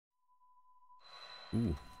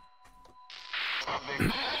Ooh.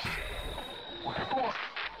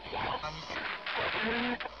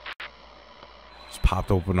 Just popped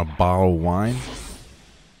open a bottle of wine.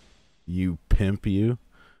 You pimp, you.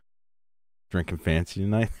 Drinking fancy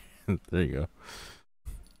tonight. There you go.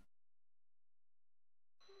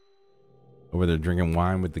 Over there drinking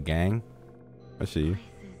wine with the gang. I see you.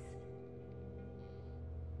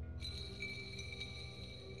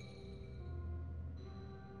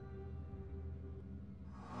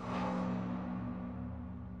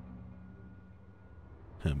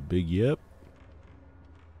 Big yep.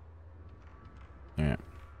 Alright.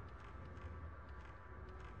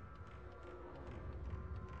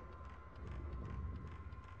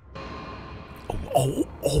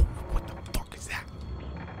 Oh, what the fuck is that?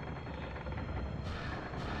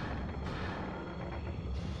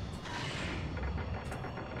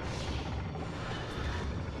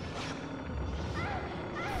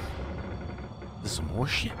 There's some more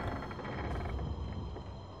shit.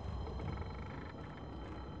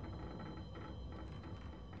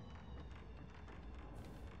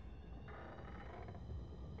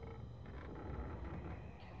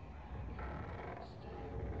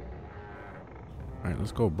 Alright,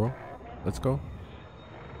 let's go, bro. Let's go.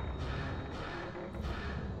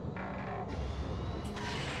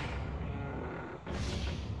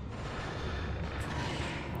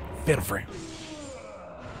 Fatal frame.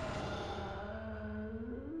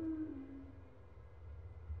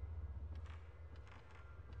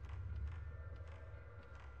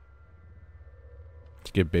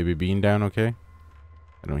 Let's get Baby Bean down, okay?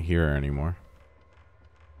 I don't hear her anymore.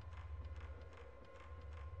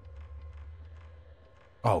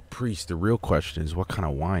 Oh, priest, the real question is what kind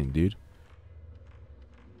of wine, dude?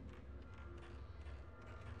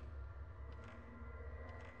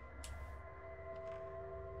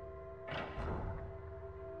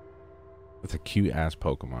 That's a cute ass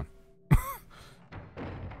Pokemon.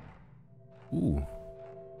 Ooh.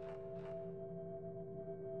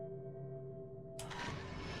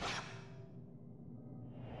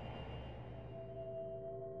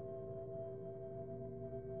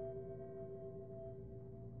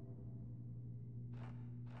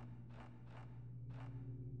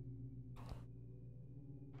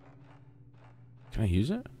 Can I use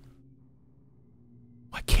it?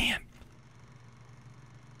 I can't.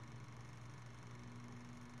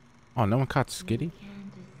 Oh, no one caught Skitty?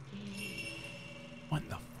 What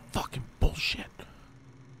the fucking bullshit?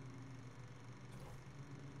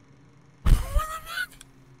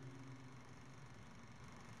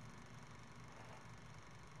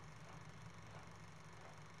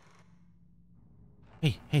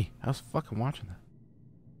 Hey, I was fucking watching that.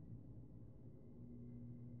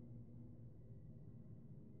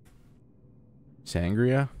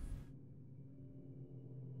 Sangria?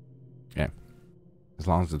 Yeah. As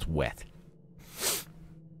long as it's wet.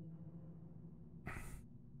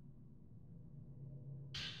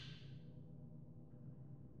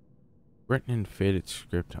 Written in faded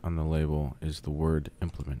script on the label is the word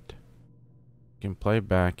implement. You can play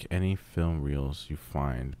back any film reels you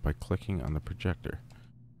find by clicking on the projector.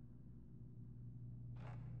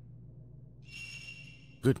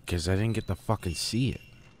 Good, because I didn't get to fucking see it.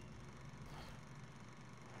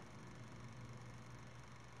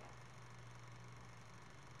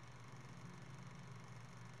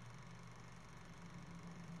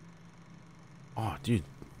 Oh, dude.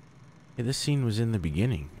 Hey, this scene was in the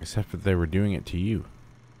beginning, except that they were doing it to you.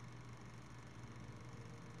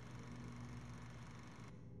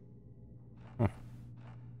 Huh.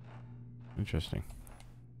 Interesting.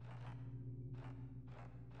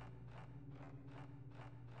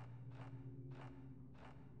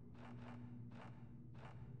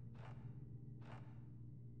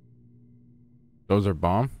 Those are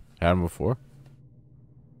bomb? Had them before?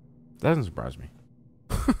 That doesn't surprise me.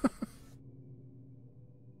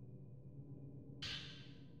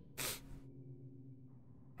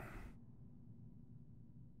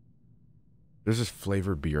 There's this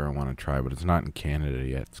flavored beer I want to try, but it's not in Canada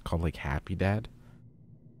yet. It's called like Happy Dad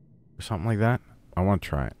or something like that. I want to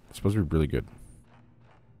try it. It's supposed to be really good.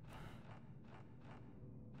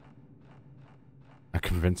 I'm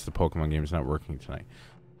convinced the Pokemon game is not working tonight.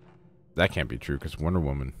 That can't be true because Wonder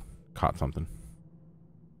Woman caught something.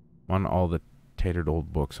 On all the tattered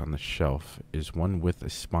old books on the shelf is one with a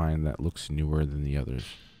spine that looks newer than the others.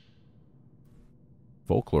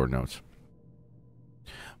 Folklore notes.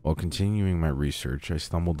 While continuing my research, I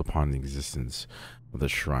stumbled upon the existence of a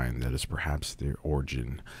shrine that is perhaps the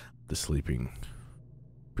origin of the sleeping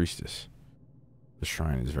priestess. The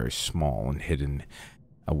shrine is very small and hidden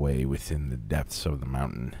away within the depths of the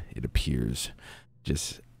mountain. It appears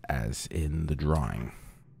just as in the drawing.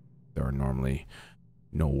 There are normally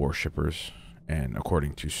no worshippers, and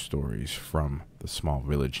according to stories from the small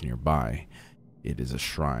village nearby, it is a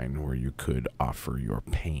shrine where you could offer your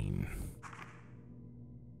pain.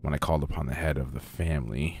 When I called upon the head of the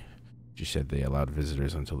family, she said they allowed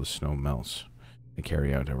visitors until the snow melts and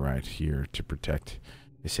carry out a rite here to protect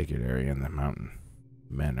a sacred area in the mountain.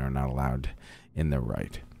 Men are not allowed in the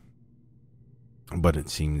rite. But it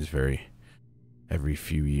seems every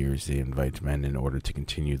few years they invite men in order to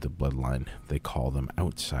continue the bloodline. They call them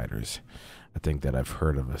outsiders. I think that I've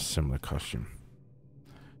heard of a similar custom.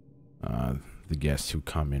 The guests who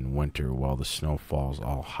come in winter while the snow falls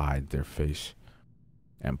all hide their face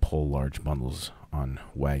and pull large bundles on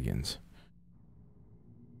wagons.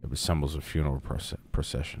 It resembles a funeral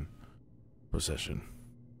procession.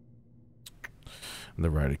 The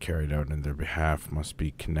rite carried out in their behalf must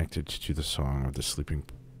be connected to the song of the sleeping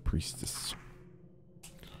priestess.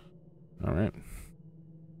 All right.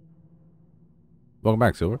 Welcome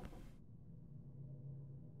back, Silver.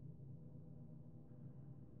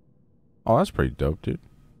 Oh, that's pretty dope, dude.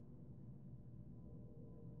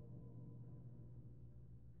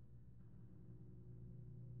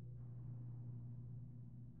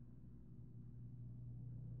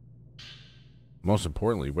 Most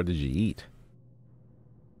importantly, what did you eat?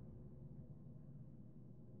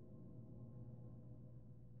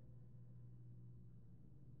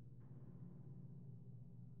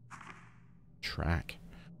 Track.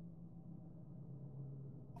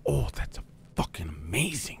 Oh, that's fucking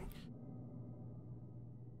amazing.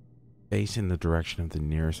 Face in the direction of the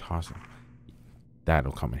nearest hostile.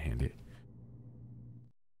 That'll come in handy.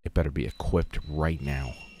 It better be equipped right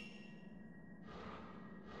now.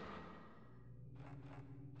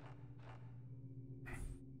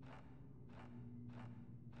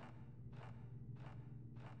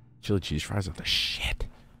 Chili cheese fries are the shit.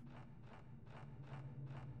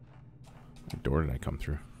 What door did I come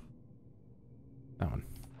through? That one.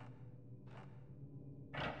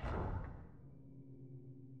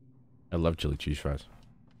 I love chili cheese fries.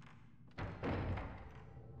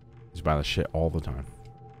 Just buy the shit all the time.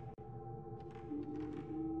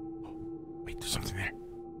 Oh, wait, there's something there.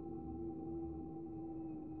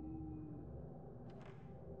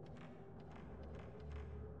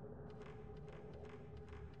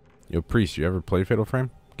 Yo, Priest, you ever play Fatal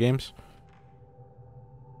Frame games?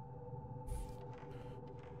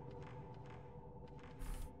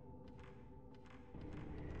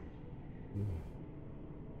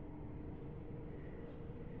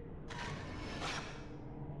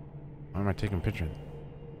 Why am I taking pictures?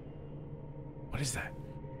 What is that?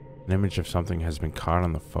 An image of something has been caught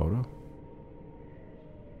on the photo?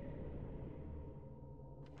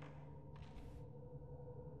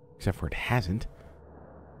 Except for it hasn't.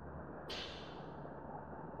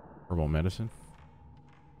 Herbal medicine.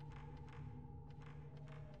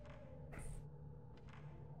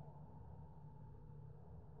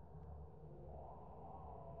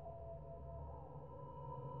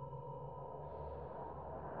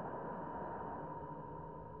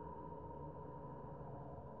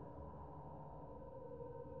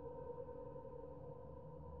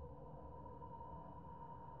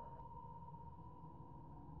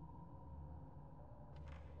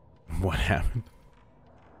 What happened?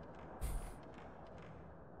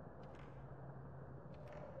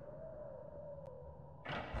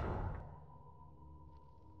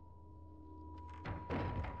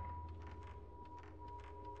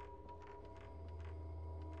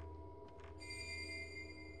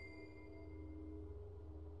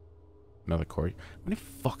 Another court. How many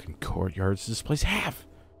fucking courtyards does this place have?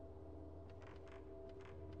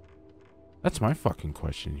 That's my fucking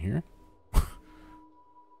question here.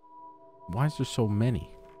 Why is there so many?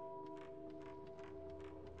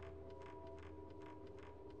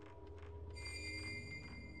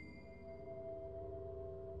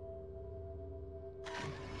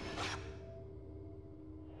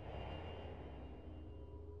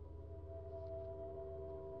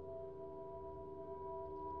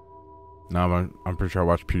 No, I'm pretty sure I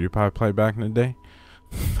watched PewDiePie play back in the day.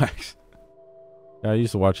 Facts. Yeah, I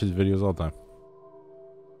used to watch his videos all the time.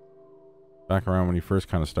 Back around when he first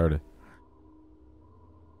kind of started.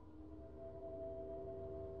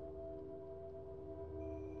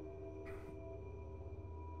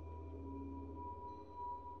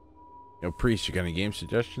 Yo, Priest, you got any game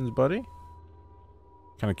suggestions, buddy?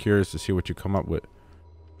 Kind of curious to see what you come up with.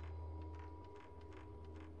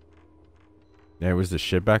 Yeah, it was the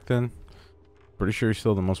shit back then. Pretty sure he's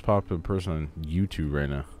still the most popular person on YouTube right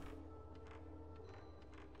now.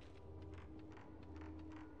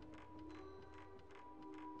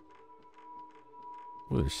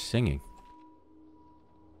 What they're singing.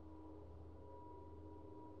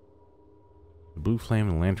 The blue flame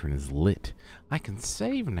of the lantern is lit. I can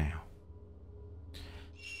save now.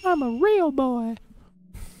 I'm a real boy.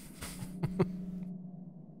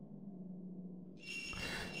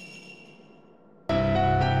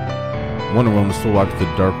 Wonder Woman still walked the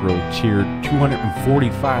dark road, cheered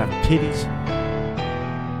 245 titties.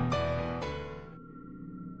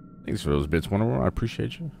 Thanks for those bits, Wonder Woman. I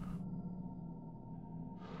appreciate you.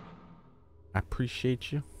 I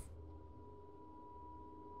appreciate you.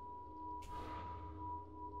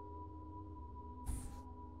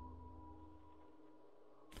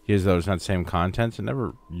 Is though it's not the same content. It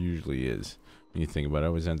never usually is when you think about it. It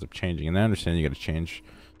always ends up changing. And I understand you got to change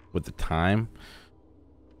with the time.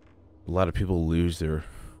 A lot of people lose their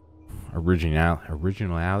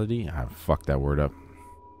originality. I fucked that word up.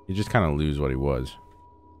 You just kind of lose what he was.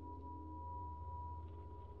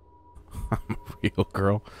 I'm a real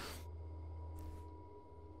girl.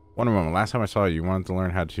 Wonder Woman, last time I saw you, you wanted to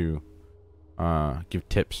learn how to give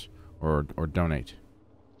tips or donate.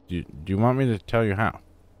 Do you want me to tell you how?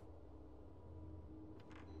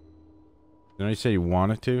 Didn't you say you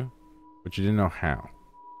wanted to, but you didn't know how?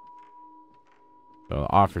 So the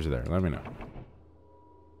offer's there. Let me know.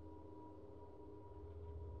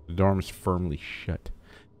 The dorm's firmly shut.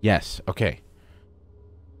 Yes. Okay.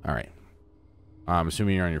 All right. I'm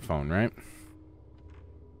assuming you're on your phone, right?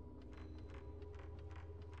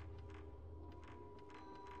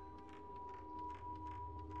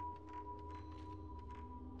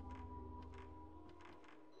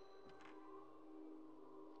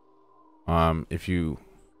 If you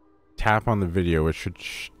tap on the video, it should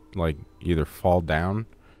like either fall down,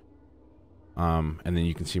 and then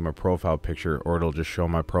you can see my profile picture, or it'll just show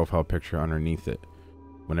my profile picture underneath it.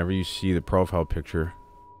 Whenever you see the profile picture,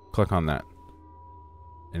 click on that,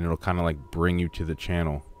 and it'll kind of like bring you to the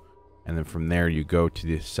channel, and then from there you go to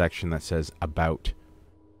the section that says about,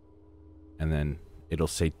 and then it'll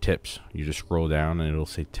say tips. You just scroll down and it'll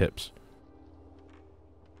say tips.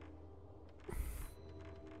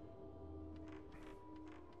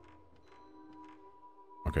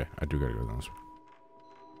 Okay, I do gotta go down this one.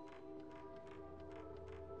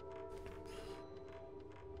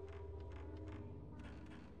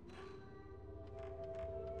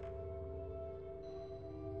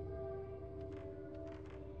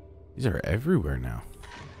 These are everywhere now.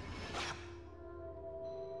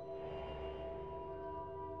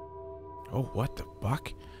 Oh, what the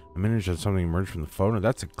fuck? An image of something emerged from the photo.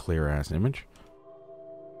 That's a clear ass image.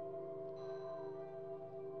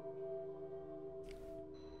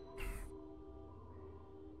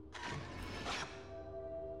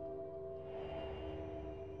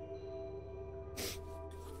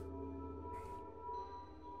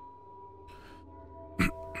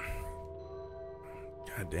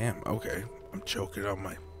 God damn, okay. I'm choking on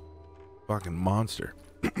my fucking monster.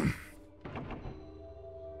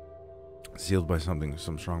 Sealed by something,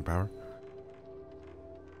 some strong power.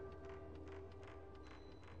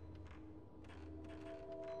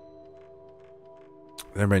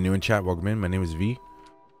 Everybody new in chat, welcome in. My name is V.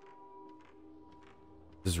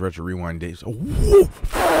 This is Retro Rewind Days. Oh, whoa!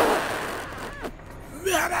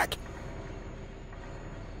 Medic!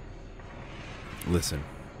 Listen.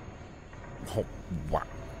 Oh, wow.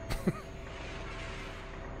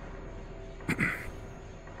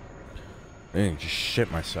 I didn't just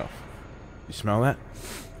shit myself. You smell that?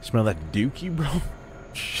 Smell that dookie, bro?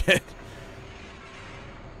 Shit.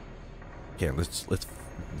 Okay, let's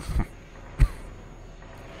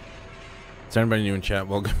Is anybody new in chat?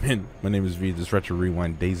 Welcome in. My name is V. This is Retro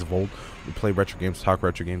Rewind Days of Old. We play retro games, talk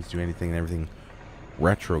retro games, do anything and everything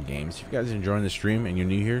retro games. If you guys are enjoying the stream and you're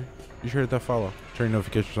new here, be sure to hit that follow. Turn your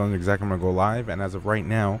notifications on exactly when I go live. And as of right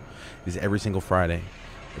now, is every single Friday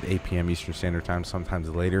at 8 p.m. Eastern Standard Time, sometimes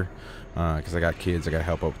later. Because I got kids, I got to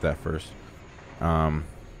help out with that first. That's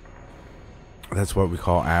what we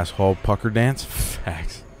call asshole pucker dance.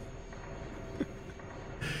 Facts.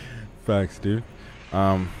 Facts, dude.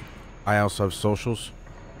 I also have socials,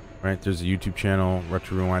 right? There's a YouTube channel,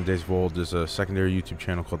 Retro Rewind Days of Old. There's a secondary YouTube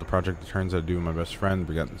channel called The Project Returns that I do with my best friend.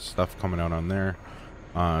 We got stuff coming out on there.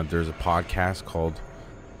 There's a podcast called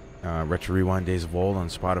Retro Rewind Days of Old on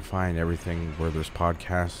Spotify and everything where there's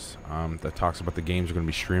podcasts that talks about the games we're going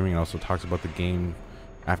to be streaming and also talks about the game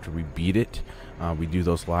after we beat it. We do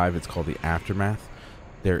those live. It's called The Aftermath.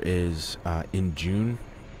 There is, in June,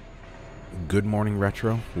 Good Morning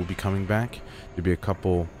Retro will be coming back. There'll be a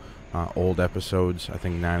couple old episodes. I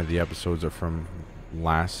think 9 of the episodes are from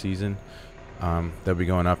last season. They'll be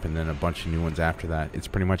going up, and then a bunch of new ones after that. It's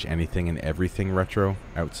pretty much anything and everything retro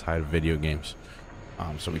outside of video games.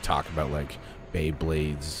 So we talk about like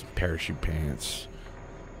Beyblades, parachute pants,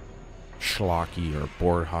 schlocky or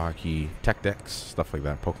board hockey, tech decks, stuff like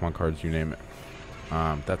that, Pokemon cards, you name it.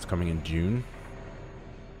 That's coming in June.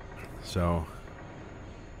 So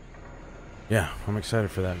yeah, I'm excited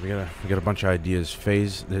for that. We got a bunch of ideas.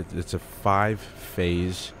 It's a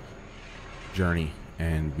 5-phase journey,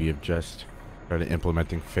 and we have just started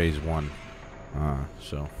implementing phase 1.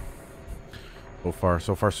 So far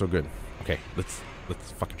so good. Okay, let's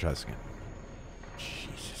fucking try this again.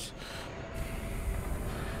 Jesus.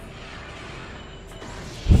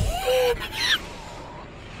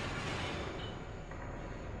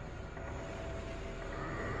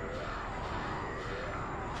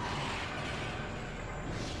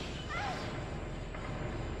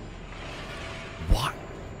 What?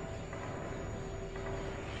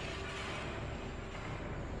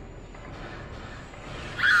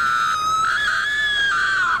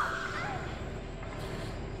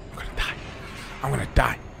 I'm gonna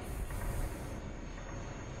die.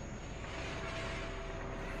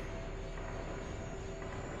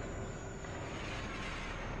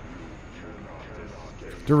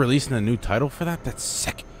 They're releasing a new title for that? That's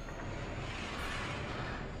sick.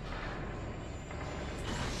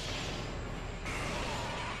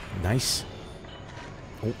 Nice.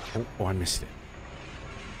 Oh, I missed it.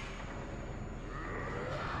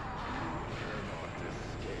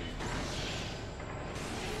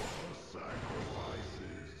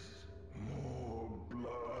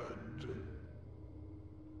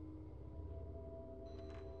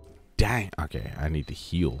 Dang. Okay, I need to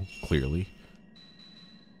heal, clearly.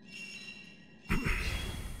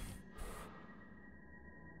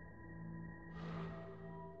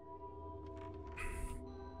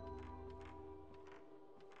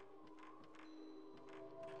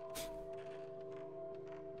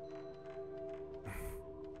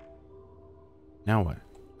 Now what?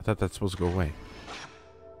 I thought that's supposed to go away.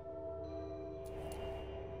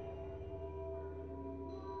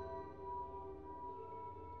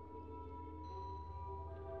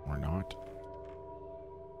 Or not.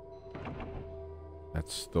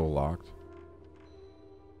 That's still locked.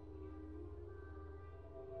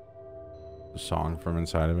 The song from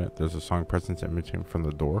inside of it. There's a song presence emitting from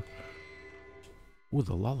the door. Ooh,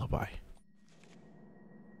 the lullaby.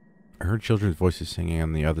 I heard children's voices singing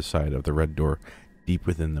on the other side of the red door, deep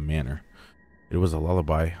within the manor. It was a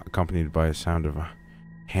lullaby, accompanied by a sound of a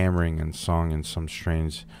hammering and song in some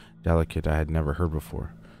strains delicate I had never heard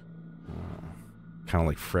before. Kind of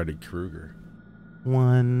like Freddy Krueger.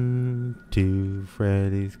 1, 2,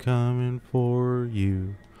 Freddy's coming for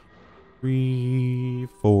you. 3,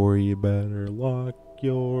 4, you better lock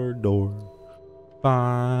your door.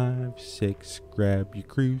 5, 6, grab your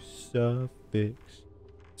crucifix.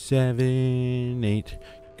 7, 8,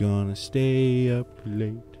 gonna stay up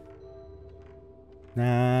late.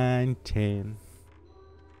 9, 10,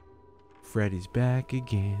 Freddy's back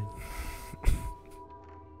again.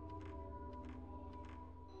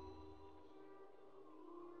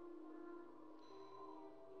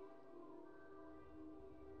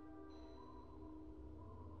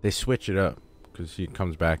 They switch it up because he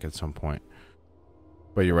comes back at some point.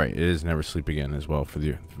 But you're right, it is Never Sleep Again as well for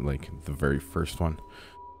the very first one.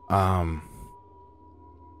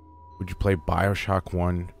 Would you play BioShock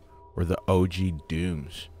 1 or the OG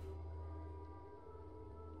Dooms?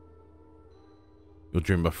 You'll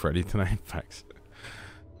dream about Freddy tonight? Facts.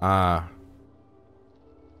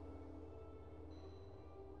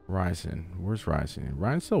 Ryzen. Where's Ryzen?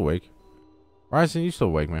 Ryan's still awake. Ryzen, you still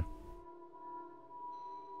awake, man?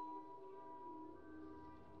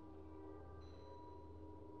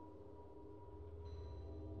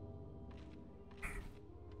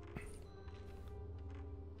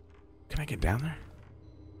 Can I get down there?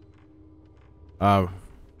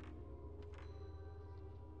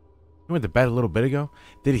 He went to bed a little bit ago.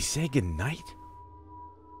 Did he say goodnight?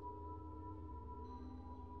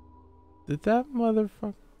 Did that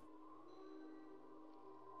motherfucker?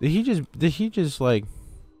 Did he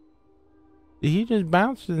just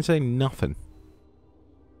bounce and say nothing?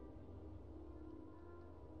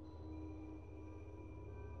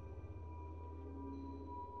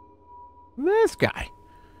 This guy.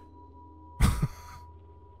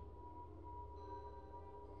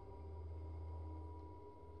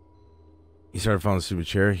 He started falling asleep in a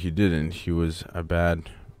chair. He didn't. He was a bad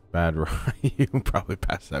ride. You probably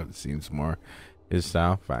passed out and seen some more. His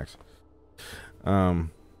style. Facts.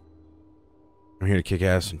 I'm here to kick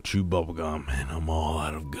ass and chew bubblegum, and I'm all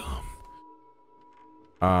out of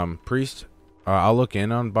gum. Priest, I'll look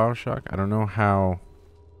in on BioShock. I don't know how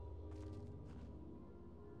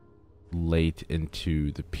late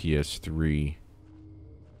into the PS3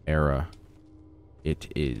 era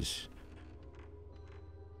It is.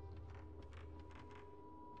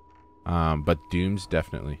 But Dooms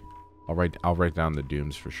definitely. I'll write down the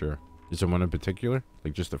Dooms for sure. Is there one in particular?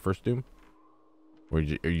 Like just the first Doom? Or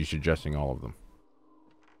are you suggesting all of them?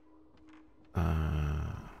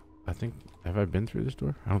 I think, have I been through this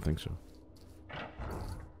door? I don't think so.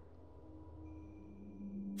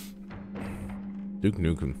 Duke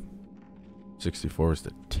Nukem 64 is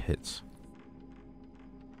the tits.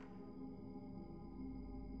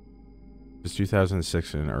 This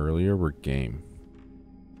 2006 and earlier were game.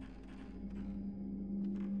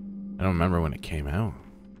 I don't remember when it came out.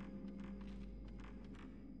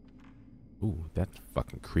 Ooh, that's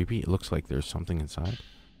fucking creepy. It looks like there's something inside.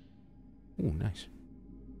 Ooh, nice.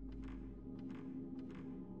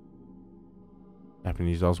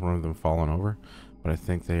 Japanese dolls, one of them fallen over, but I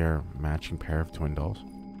think they are a matching pair of twin dolls.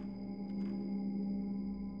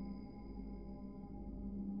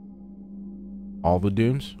 All the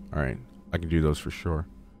Dooms? Alright, I can do those for sure.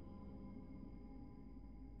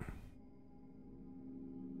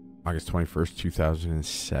 August 21st,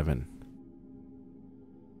 2007.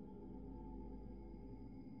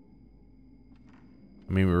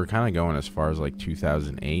 I mean, we were kind of going as far as like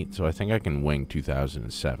 2008, so I think I can wing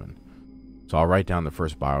 2007. So I'll write down the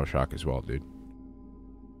first BioShock as well, dude.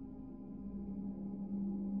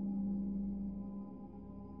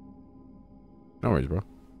 No worries, bro.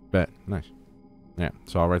 Bet. Nice. Yeah,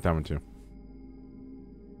 so I'll write that one too.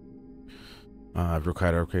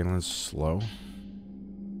 Vrokaido Caitlin's slow.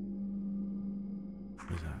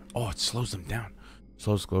 What is that? Oh, it slows them down.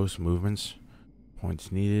 Slows close movements.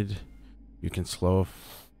 Points needed. You can slow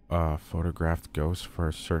a photographed ghost for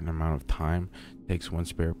a certain amount of time. Takes 1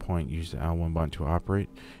 spare point. Use the L1 button to operate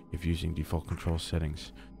if using default control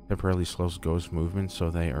settings. Temporarily slows ghost movements so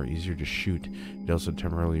they are easier to shoot. It also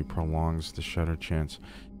temporarily prolongs the shutter chance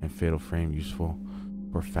and fatal frame, useful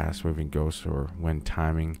for fast moving ghosts or when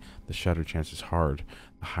timing the shutter chance is hard.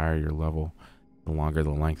 The higher your level, the longer the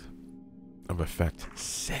length of effect.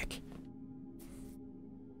 Sick.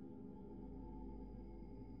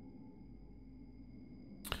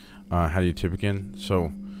 How do you tip again?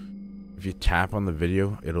 So if you tap on the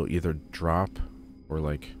video, it'll either drop or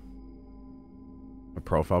like a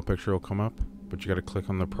profile picture will come up, but you got to click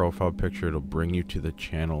on the profile picture. It'll bring you to the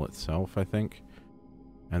channel itself, I think,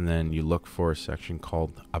 and then you look for a section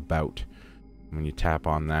called About. When you tap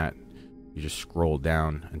on that, you just scroll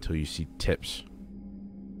down until you see tips,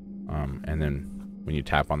 and then when you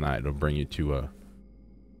tap on that, it'll bring you to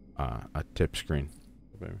a tip screen.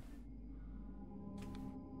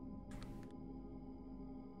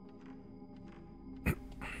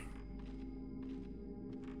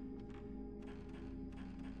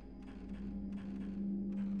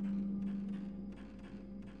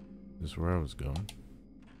 This is where I was going.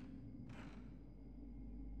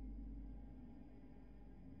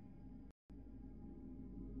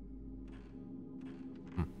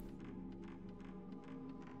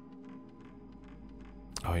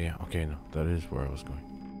 Oh yeah, okay, no, that is where I was going.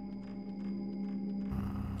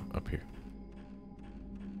 Up here.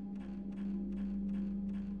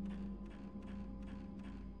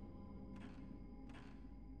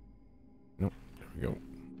 Nope, there we go.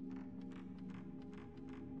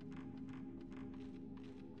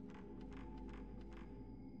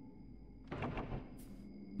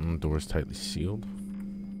 Door's tightly sealed.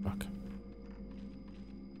 Fuck.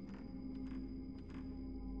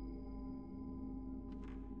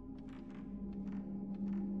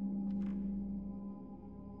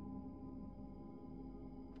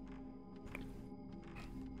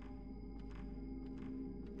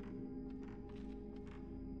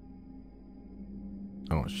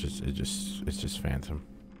 Oh, it's just Phantom.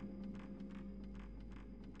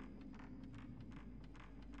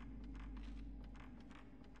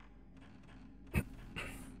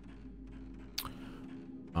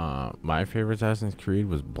 My favorite Assassin's Creed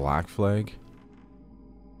was Black Flag.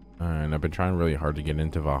 And I've been trying really hard to get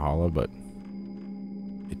into Valhalla, but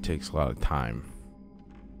it takes a lot of time.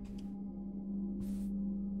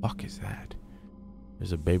 Fuck is that?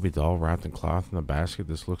 There's a baby doll wrapped in cloth in the basket.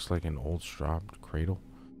 This looks like an old straw cradle.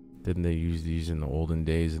 Didn't they use these in the olden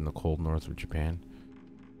days in the cold north of Japan?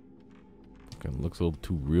 Fucking looks a little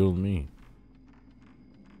too real to me.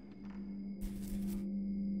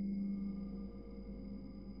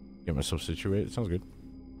 Get myself situated. Sounds good.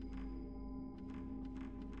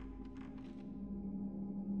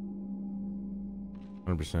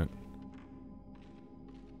 %.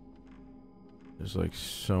 There's like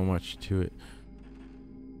so much to it.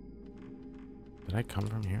 Did I come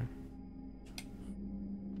from here?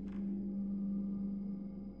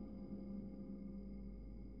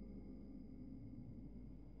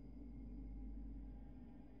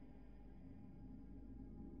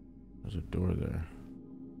 There's a door there.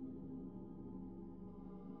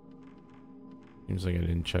 Seems like I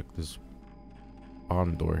didn't check this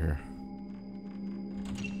bottom door here.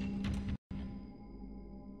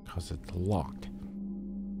 Because it's locked.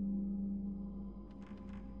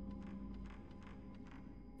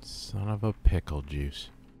 Son of a pickle juice.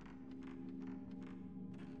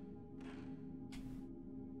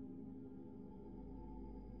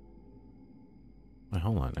 Wait,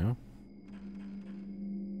 hold on now.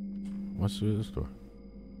 What's through this door?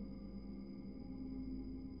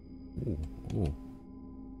 Ooh, ooh.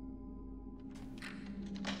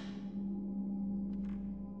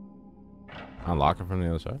 Unlock it from the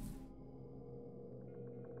other side?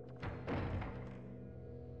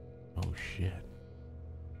 Oh shit.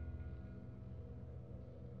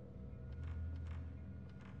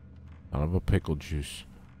 Son of a pickle juice.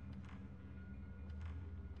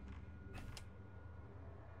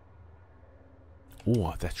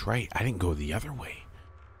 Oh, that's right. I didn't go the other way.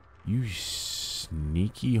 You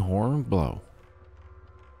sneaky horn blow.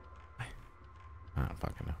 I don't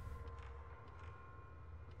fucking know.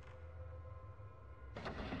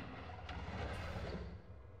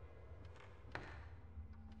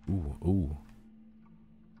 Ooh, ooh.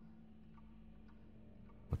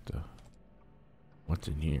 What the? What's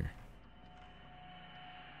in here?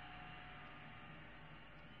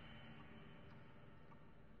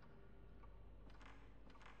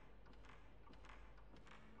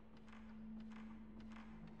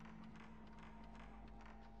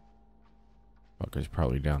 Fucker's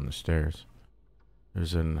probably down the stairs.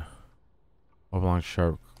 There's an oblong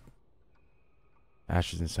sharp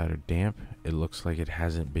ashes inside are damp. It looks like it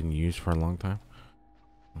hasn't been used for a long time.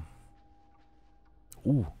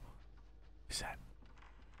 Ooh. What is that?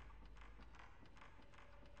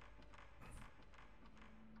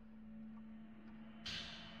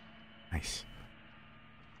 Nice.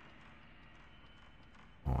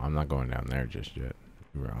 Oh, I'm not going down there just yet.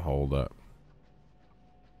 We're gonna hold up.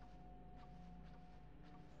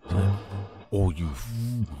 Oh, you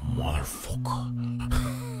motherfucker.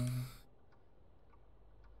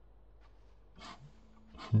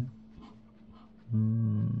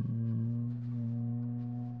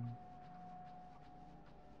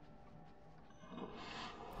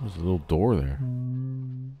 There's a little door there.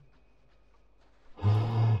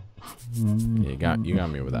 Yeah, you got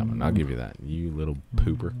me with that one. I'll give you that. You little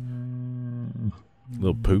pooper.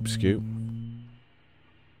 Little poop scoop.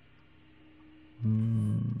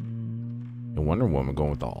 The Wonder Woman going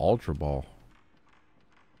with the Ultra Ball.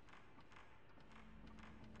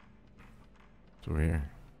 It's over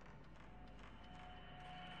here.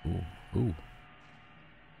 Ooh, ooh.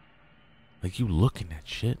 Like you looking at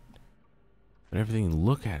shit. But everything you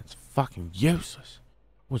look at is fucking useless.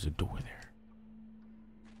 What's the door there?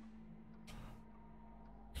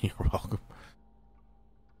 You're welcome.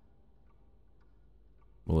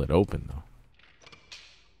 Will it open though?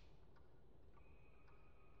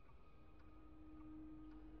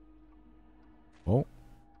 Oh,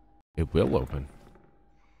 it will open.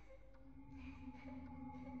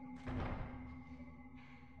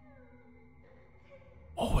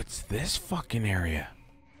 Oh, it's this fucking area.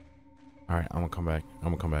 All right, I'm gonna come back. I'm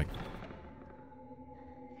gonna come back.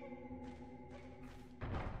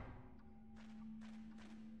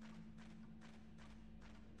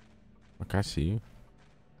 Look, I see you.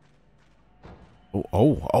 Oh,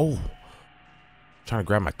 oh, oh. Trying to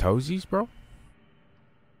grab my toesies, bro?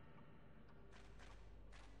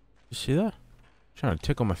 You see that? Trying to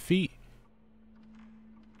tickle my feet.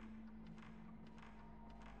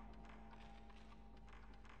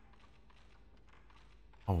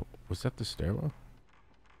 Oh, was that the stairwell?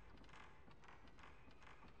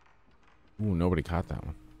 Ooh, nobody caught that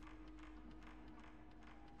one.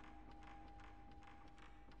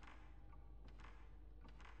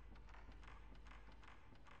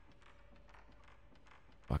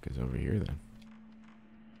 Fuck is over here then?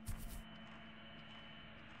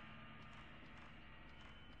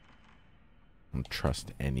 I don't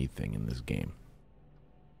trust anything in this game.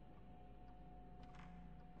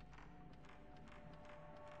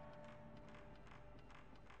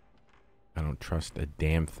 I don't trust a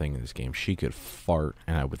damn thing in this game. She could fart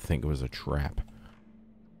and I would think it was a trap.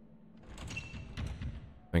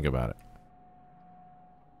 Think about it.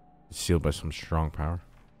 It's sealed by some strong power.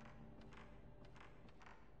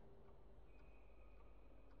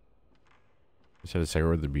 You said a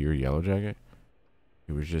cigarette with the beer yellow jacket?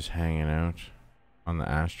 He was just hanging out on the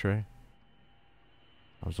ashtray.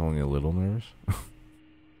 I was only a little nervous.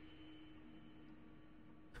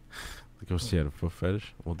 Go see had a foot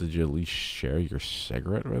fetish. Well, did you at least share your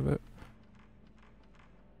cigarette with it?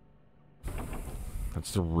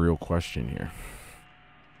 That's the real question here.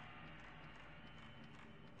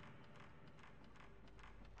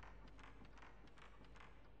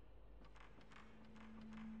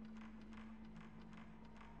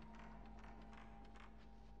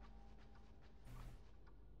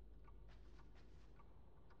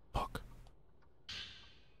 Fuck.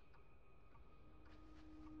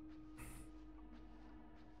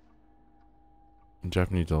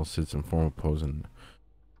 Japanese doll sits in formal pose and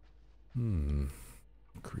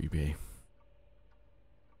creepy.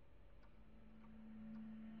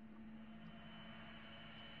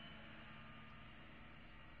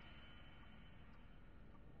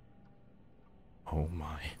 Oh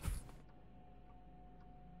my.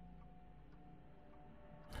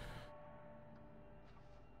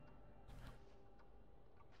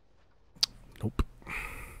 Nope.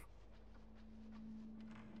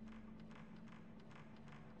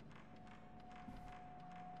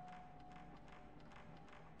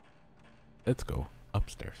 Let's go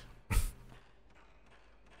upstairs.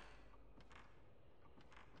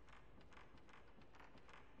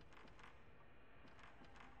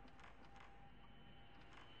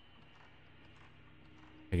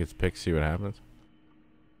 Take its pick, see what happens.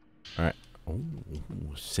 Alright. Oh,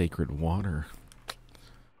 sacred water.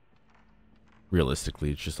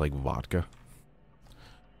 Realistically, it's just like vodka.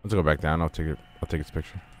 Let's go back down. I'll take its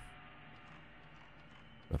picture.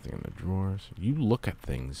 Nothing in the drawers. You look at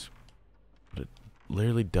things, but it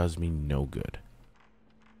literally does me no good.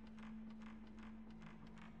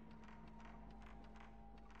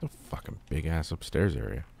 The fucking big ass upstairs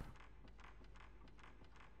area.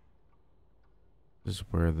 This is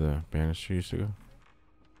where the banister used to go.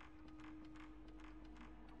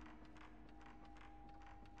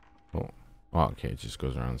 Oh, okay, it just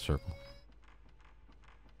goes around the circle.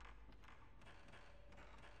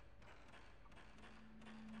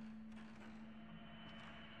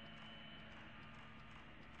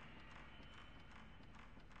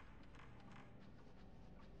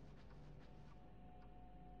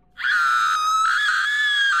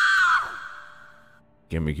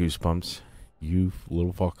 Give me goosebumps, you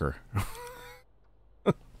little fucker.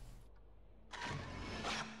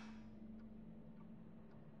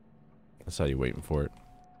 That's how you waiting for it.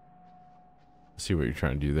 See what you're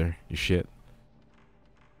trying to do there. You shit.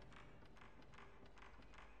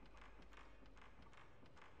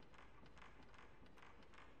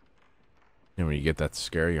 And when you get that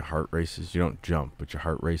scare, your heart races. You don't jump, but your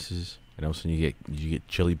heart races. And all of a sudden you get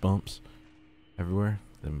chilly bumps everywhere.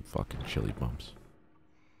 Them fucking chilly bumps.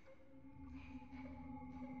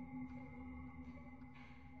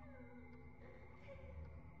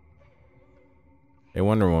 Hey,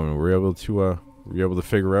 Wonder Woman, were you able to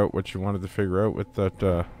figure out what you wanted to figure out with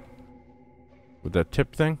that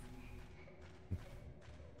tip thing?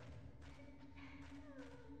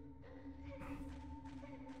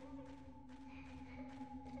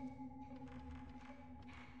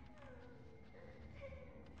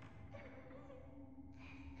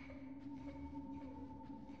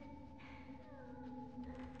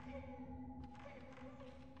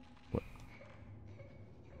 What?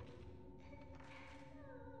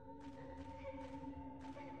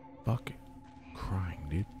 Fucking crying,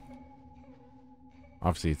 dude.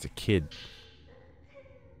 Obviously, it's a kid.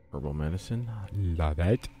 Herbal medicine. Love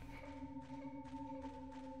it.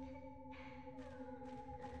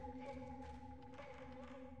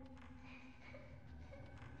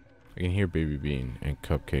 I can hear Baby Bean and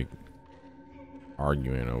Cupcake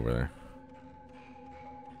arguing over there.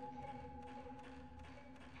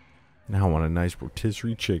 Now I want a nice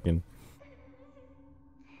rotisserie chicken.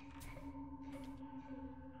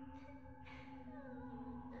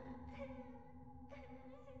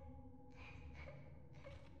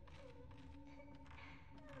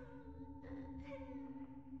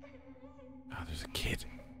 Oh, there's a kid.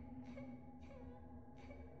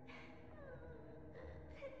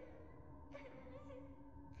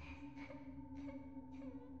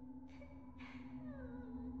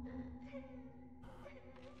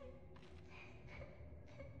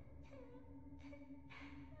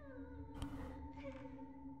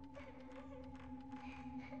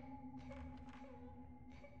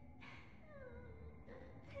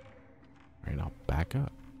 Alright, I'll back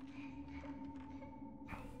up.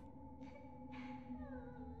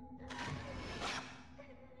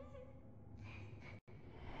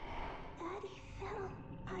 Daddy fell.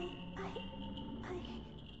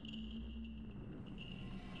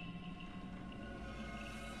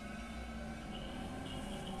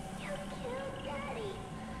 You killed Daddy.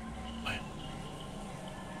 What?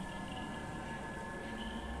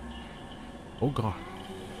 Oh God.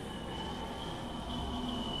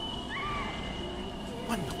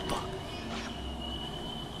 What the fuck?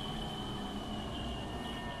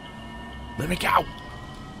 Let me go!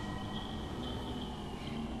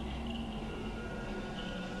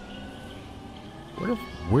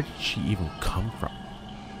 Where did she even come from?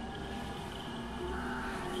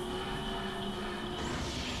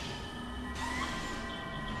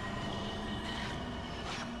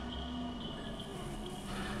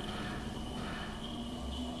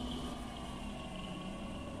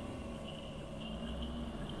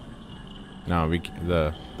 No,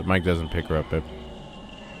 the mic doesn't pick her up, babe.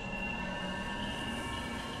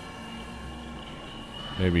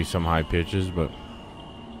 Maybe some high pitches, but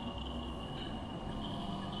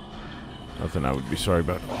nothing I would be sorry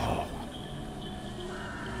about. Oh,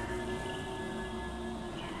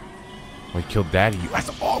 I killed Daddy.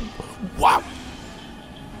 Oh, wow.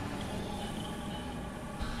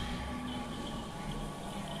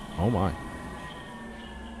 Oh my.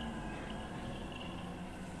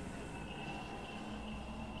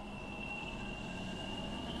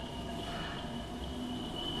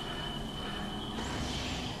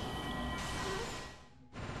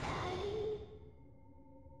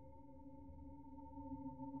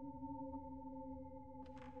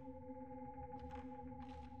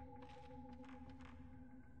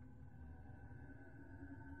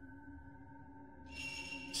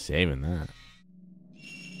 Saving that.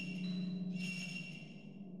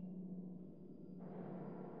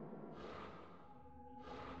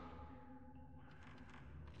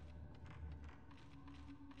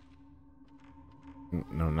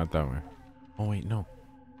 No, not that way. Oh, wait, no.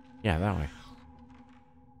 Yeah, that way.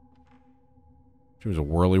 She was a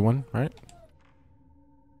whirly one, right?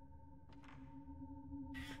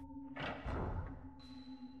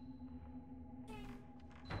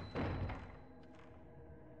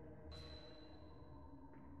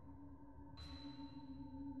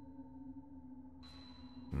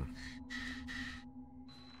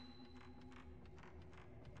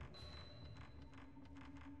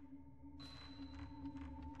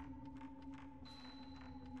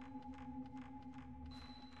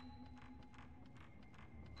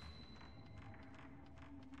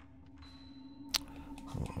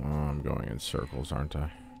 Oh, I'm going in circles, aren't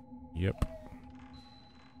I? Yep.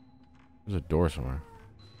 There's a door somewhere.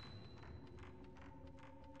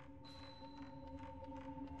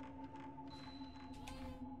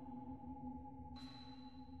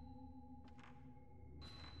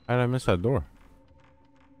 How did I miss that door?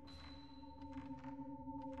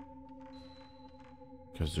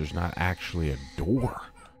 Because there's not actually a door.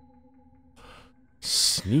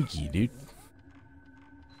 Sneaky, dude.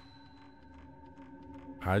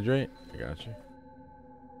 Hydrate? I got you.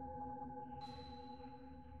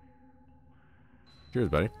 Cheers,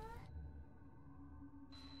 buddy.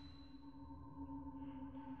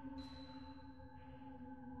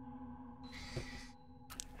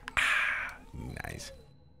 Ah, nice.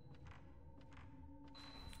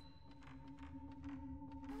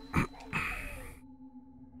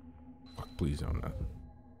 Fuck, please don't nothing.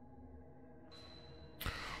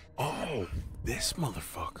 Oh, this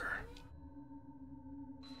motherfucker.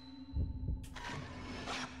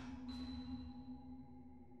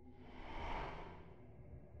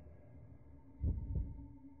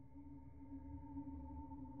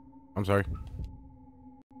 I'm sorry.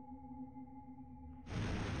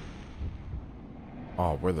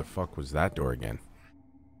 Oh, where the fuck was that door again?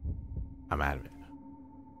 I'm out of it.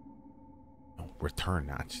 No, return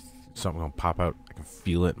now. Something gonna pop out. I can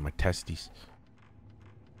feel it in my testes.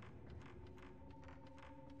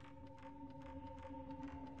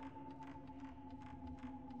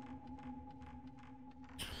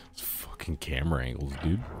 It's fucking camera angles,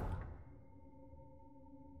 dude.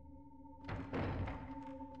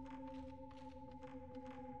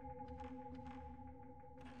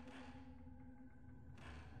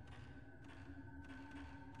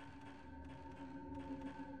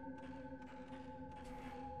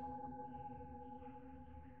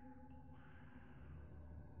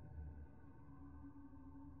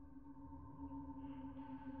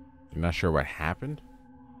 You're not sure what happened?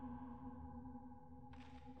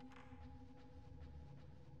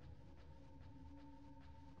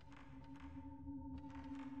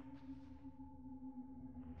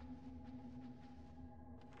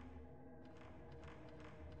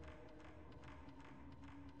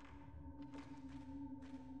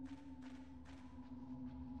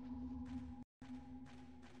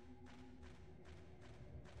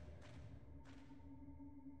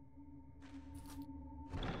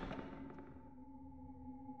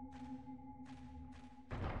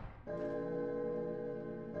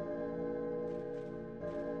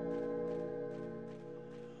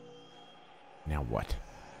 Now what?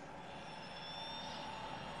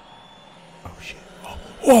 Oh shit. Oh.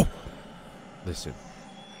 Whoa! Listen.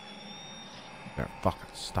 There, fucking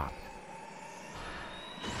stop.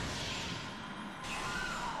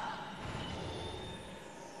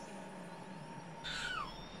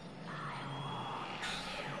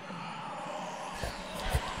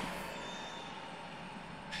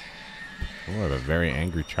 Oh, what a very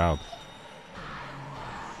angry child.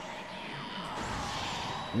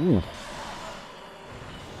 Ooh.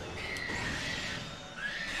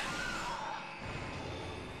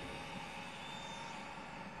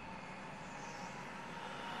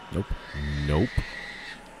 Nope. Nope.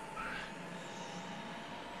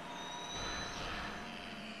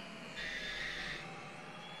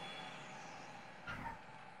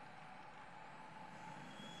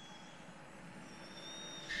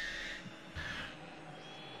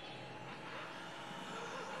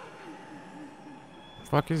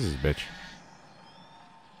 Fuck is this bitch?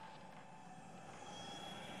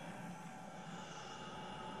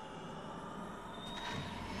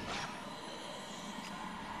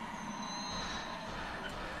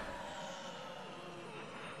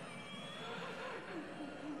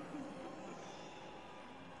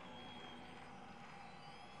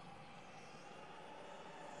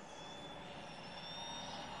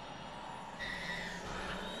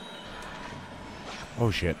 Oh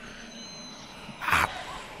shit. Ah,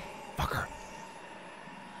 fucker.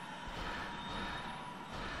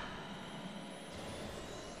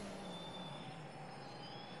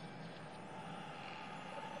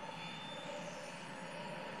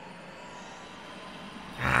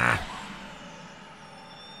 Ah.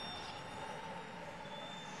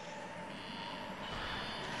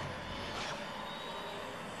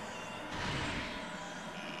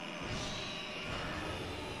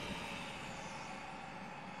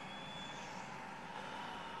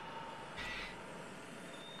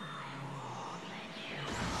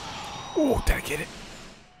 Oh, did I get it?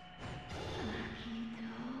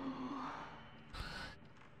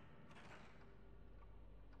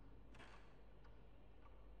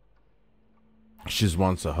 She just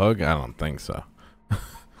wants a hug? I don't think so.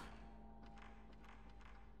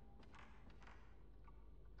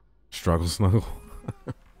 Struggle snuggle.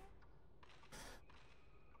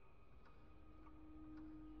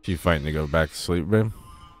 She fighting to go back to sleep, babe?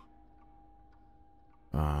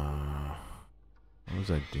 What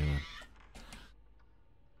was I doing?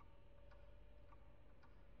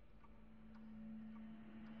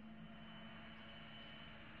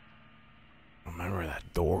 I don't remember where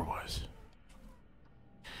that door was.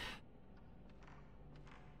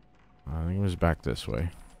 I think it was back this way.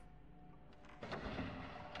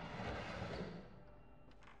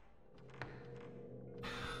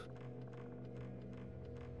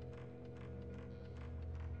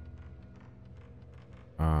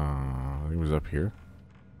 I think it was up here.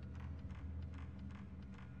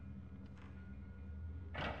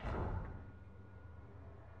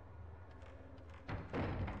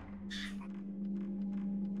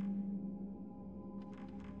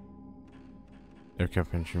 They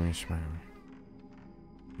kept pinching me, smiling.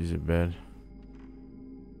 Is it bed?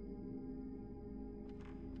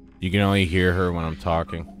 You can only hear her when I'm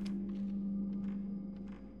talking.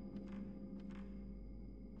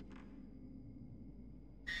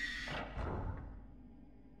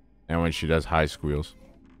 And when she does high squeals.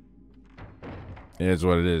 It is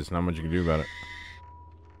what it is. Not much you can do about it.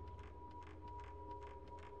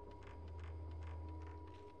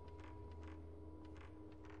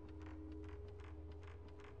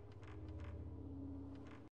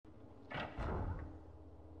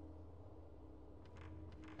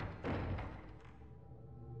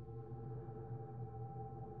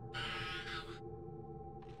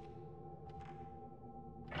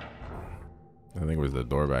 I think it was the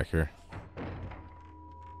door back here.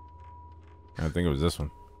 I think it was this one.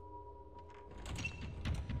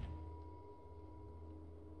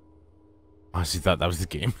 Honestly thought that was the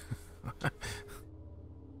game.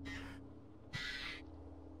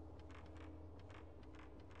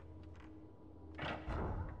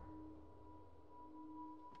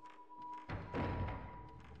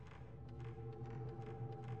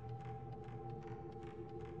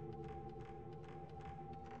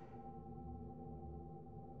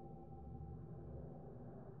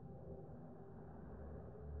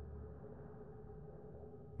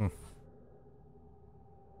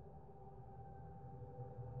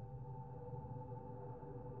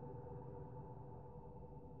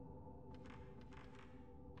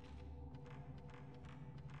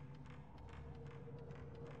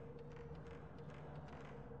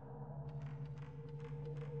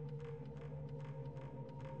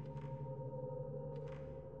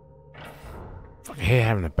 fucking hate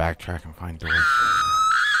having to backtrack and find doors.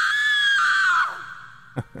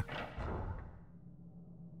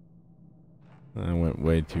 I went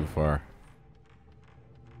way too far.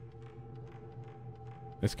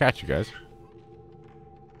 Let's catch you guys.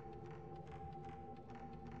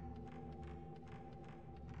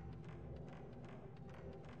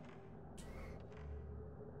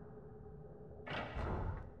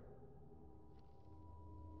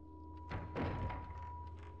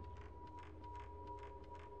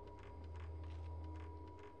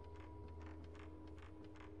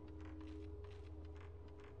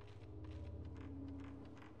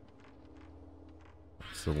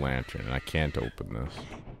 It's a lantern, and I can't open this.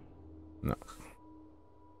 No.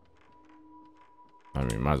 I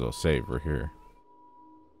mean, might as well save. We're here.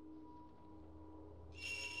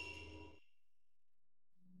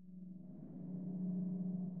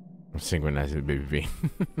 I'm synchronizing the baby V.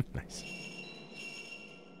 Nice.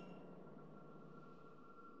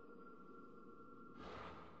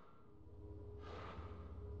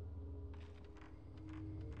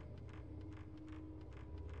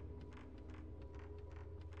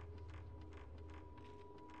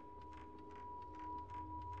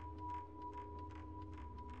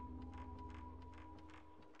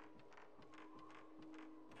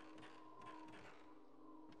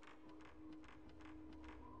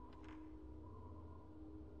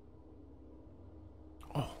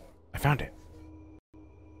 Oh, I found it.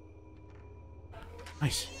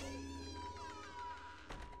 Nice.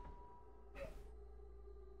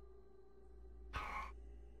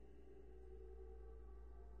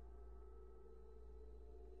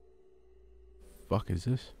 Fuck is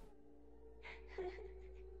this?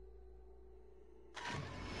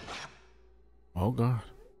 Oh god.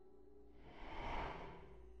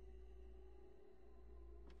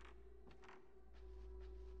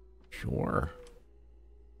 Sure.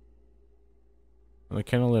 On the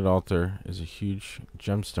candlelit altar is a huge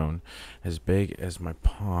gemstone as big as my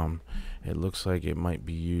palm. It looks like it might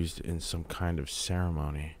be used in some kind of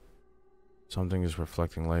ceremony. Something is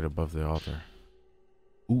reflecting light above the altar.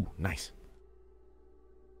 Ooh, nice.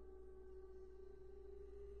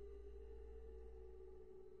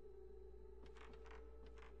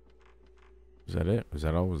 Is that it? Was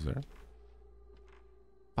that all was there?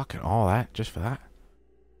 Fucking all that just for that?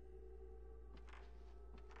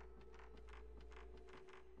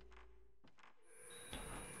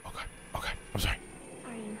 Okay, okay. I'm sorry.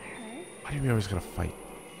 Are you hurt? Why do we always gotta fight?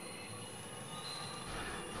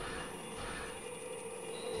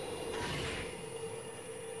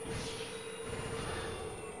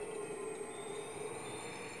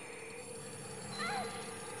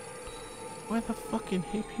 Where the fucking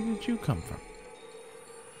hippie did you come from?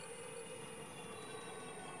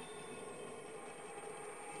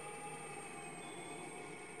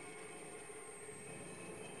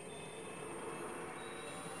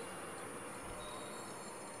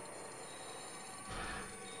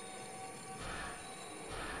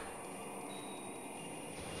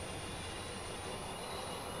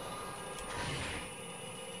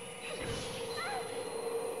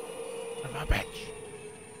 My bitch.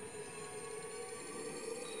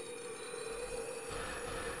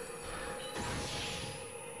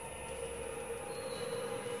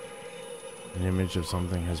 An image of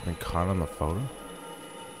something has been caught on the photo?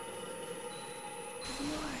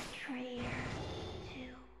 You're a traitor,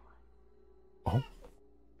 too. Oh?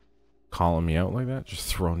 Calling me out like that? Just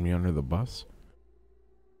throwing me under the bus?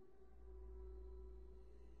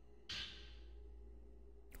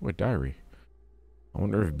 What diary? I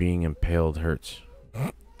wonder if being impaled hurts.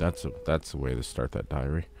 That's the way to start that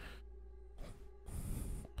diary.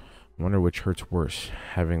 I wonder which hurts worse,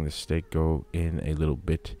 having the stake go in a little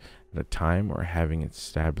bit at a time or having it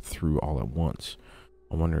stabbed through all at once.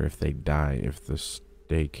 I wonder if they die if the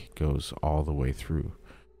stake goes all the way through.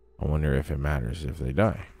 I wonder if it matters if they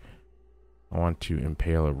die. I want to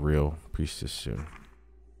impale a real priestess soon.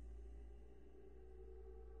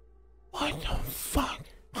 What the fuck?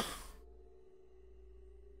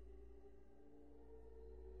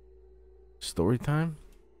 Story time?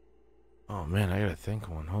 Oh man, I gotta think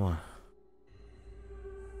of one. Hold on.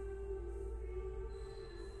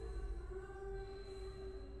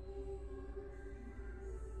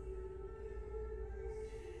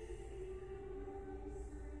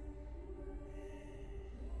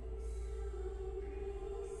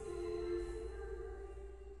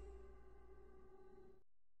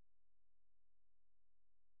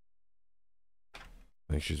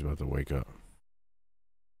 I think she's about to wake up.